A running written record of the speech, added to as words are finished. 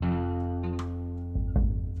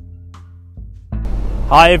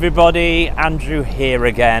Hi everybody, Andrew here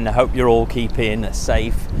again. I hope you're all keeping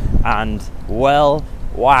safe and well.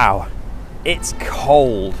 Wow, it's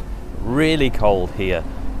cold, really cold here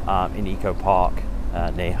in Eco Park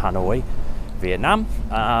near Hanoi, Vietnam.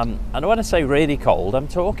 And when I say really cold, I'm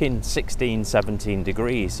talking 16, 17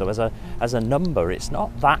 degrees. So as a number, it's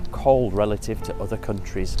not that cold relative to other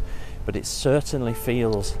countries, but it certainly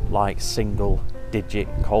feels like single digit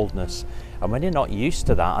coldness. And when you're not used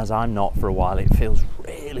to that, as I'm not for a while, it feels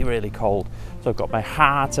really, really cold. So I've got my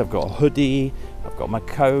hat, I've got a hoodie, I've got my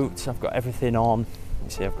coat, I've got everything on. You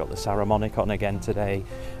see, I've got the Saramonic on again today.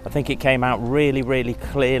 I think it came out really, really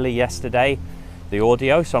clearly yesterday, the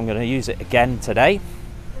audio, so I'm going to use it again today.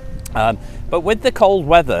 But with the cold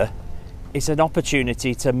weather, it's an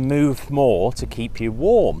opportunity to move more to keep you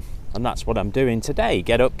warm. And that's what I'm doing today.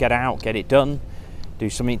 Get up, get out, get it done. Do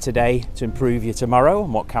something today to improve you tomorrow,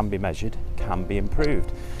 and what can be measured can be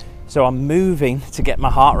improved. So I'm moving to get my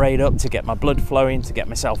heart rate up, to get my blood flowing, to get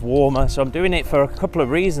myself warmer. So I'm doing it for a couple of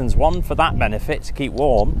reasons. One, for that benefit, to keep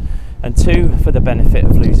warm, and two, for the benefit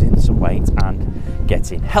of losing some weight and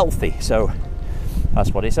getting healthy. So that's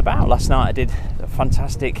what it's about. Last night I did a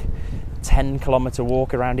fantastic 10-kilometer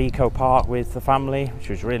walk around Eco Park with the family, which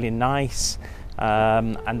was really nice.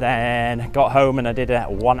 And then got home and I did a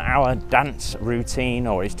 1-hour dance routine,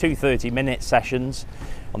 or it's 2 30-minute sessions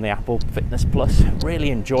on the Apple Fitness Plus. Really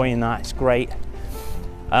enjoying that, it's great.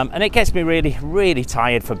 And it gets me really, really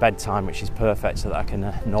tired for bedtime, which is perfect, so that I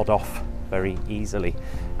can nod off very easily.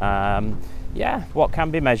 Yeah, what can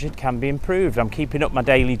be measured can be improved. I'm keeping up my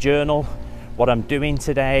daily journal, what I'm doing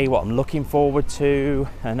today, what I'm looking forward to,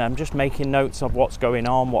 and I'm just making notes of what's going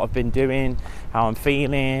on, what I've been doing, how I'm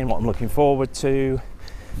feeling, what I'm looking forward to.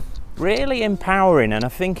 Really empowering, and I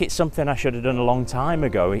think it's something I should have done a long time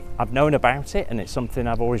ago. I've known about it, and it's something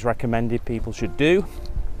I've always recommended people should do.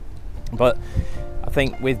 But I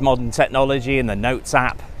think with modern technology and the Notes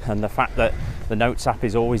app, and the fact that the Notes app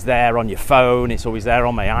is always there on your phone, it's always there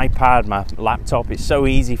on my iPad, my laptop, it's so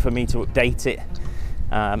easy for me to update it.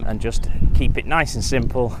 And just keep it nice and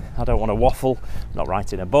simple. I don't want to waffle, I'm not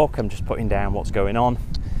writing a book, I'm just putting down what's going on.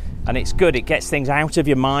 And it's good, it gets things out of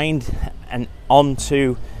your mind and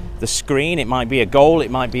onto the screen. It might be a goal,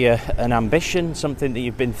 it might be an ambition, something that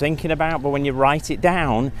you've been thinking about, but when you write it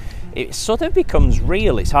down, it sort of becomes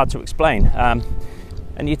real. It's hard to explain.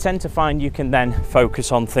 And you tend to find you can then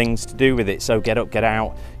focus on things to do with it. So get up, get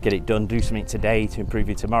out, get it done, do something today to improve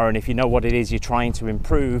you tomorrow. And if you know what it is you're trying to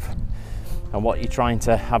improve, and what you're trying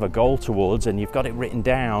to have a goal towards, and you've got it written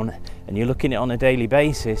down and you're looking at it on a daily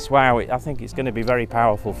basis, wow, I think it's going to be very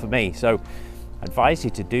powerful for me. So I advise you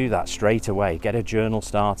to do that straight away. Get a journal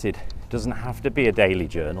started. It doesn't have to be a daily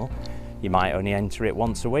journal. You might only enter it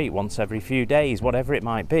once a week, once every few days, whatever it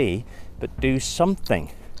might be, but do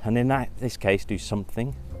something. And in this case, do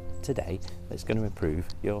something today that's going to improve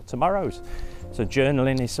your tomorrows. So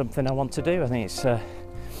journaling is something I want to do. I think it's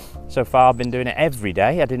so far I've been doing it every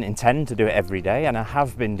day. I didn't intend to do it every day, and I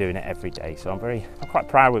have been doing it every day. So I'm quite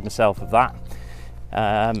proud with myself of that.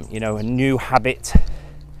 You know, a new habit.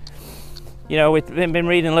 You know, we've been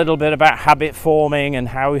reading a little bit about habit forming and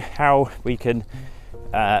how we can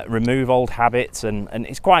remove old habits, and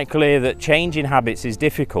it's quite clear that changing habits is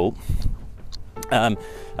difficult. And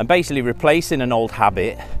basically replacing an old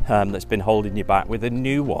habit that's been holding you back with a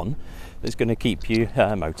new one that's going to keep you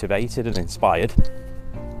motivated and inspired.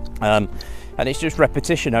 And it's just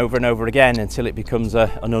repetition over and over again until it becomes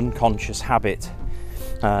an unconscious habit.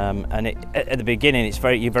 And at the beginning,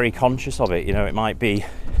 you're very conscious of it. You know, it might be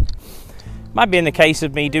in the case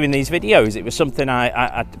of me doing these videos. It was something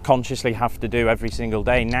I consciously have to do every single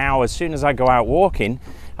day. Now, as soon as I go out walking,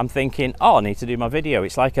 I'm thinking, oh, I need to do my video.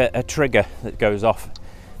 It's like a trigger that goes off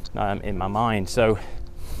in my mind. So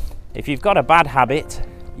if you've got a bad habit,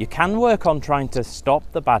 you can work on trying to stop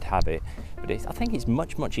the bad habit. But I think it's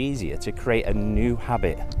much, much easier to create a new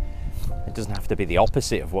habit. It doesn't have to be the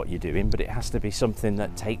opposite of what you're doing, but it has to be something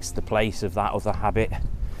that takes the place of that other habit.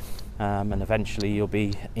 And eventually you'll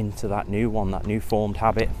be into that new one, that new formed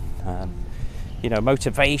habit. You know,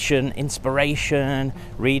 motivation, inspiration,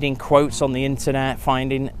 reading quotes on the internet,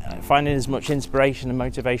 finding as much inspiration and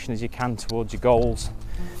motivation as you can towards your goals.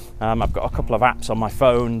 I've got a couple of apps on my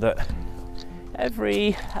phone that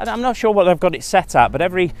and I'm not sure what I've got it set at, but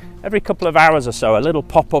every couple of hours or so a little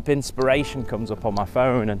pop-up inspiration comes up on my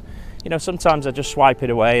phone, and you know, sometimes I just swipe it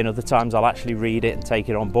away, and other times I'll actually read it and take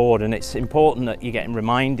it on board. And it's important that you're getting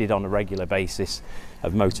reminded on a regular basis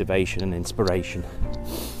of motivation and inspiration.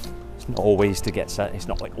 It's not always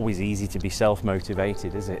always easy to be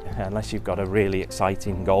self-motivated, is it? Unless you've got a really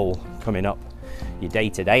exciting goal coming up. Your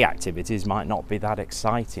day-to-day activities might not be that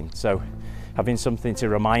exciting. So having something to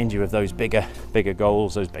remind you of those bigger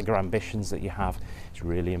goals, those bigger ambitions that you have, is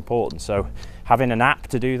really important. So having an app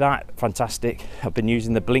to do that, fantastic. I've been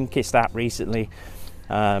using the Blinkist app recently,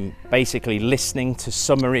 basically listening to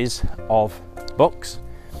summaries of books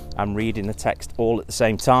and reading the text all at the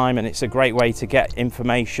same time, and it's a great way to get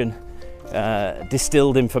information,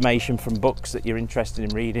 distilled information from books that you're interested in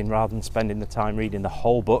reading, rather than spending the time reading the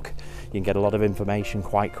whole book. You can get a lot of information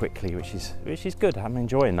quite quickly, which is good. I'm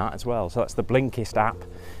enjoying that as well. So that's the Blinkist app,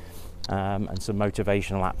 and some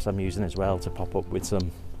motivational apps I'm using as well to pop up with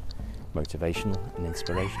some motivational and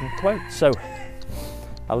inspirational quotes. So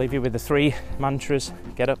I'll leave you with the 3 mantras: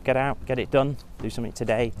 get up, get out, get it done, do something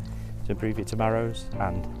today to improve your tomorrows,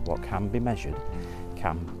 and what can be measured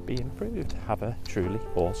can be improved. Have a truly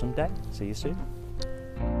awesome day. See you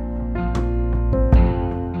soon.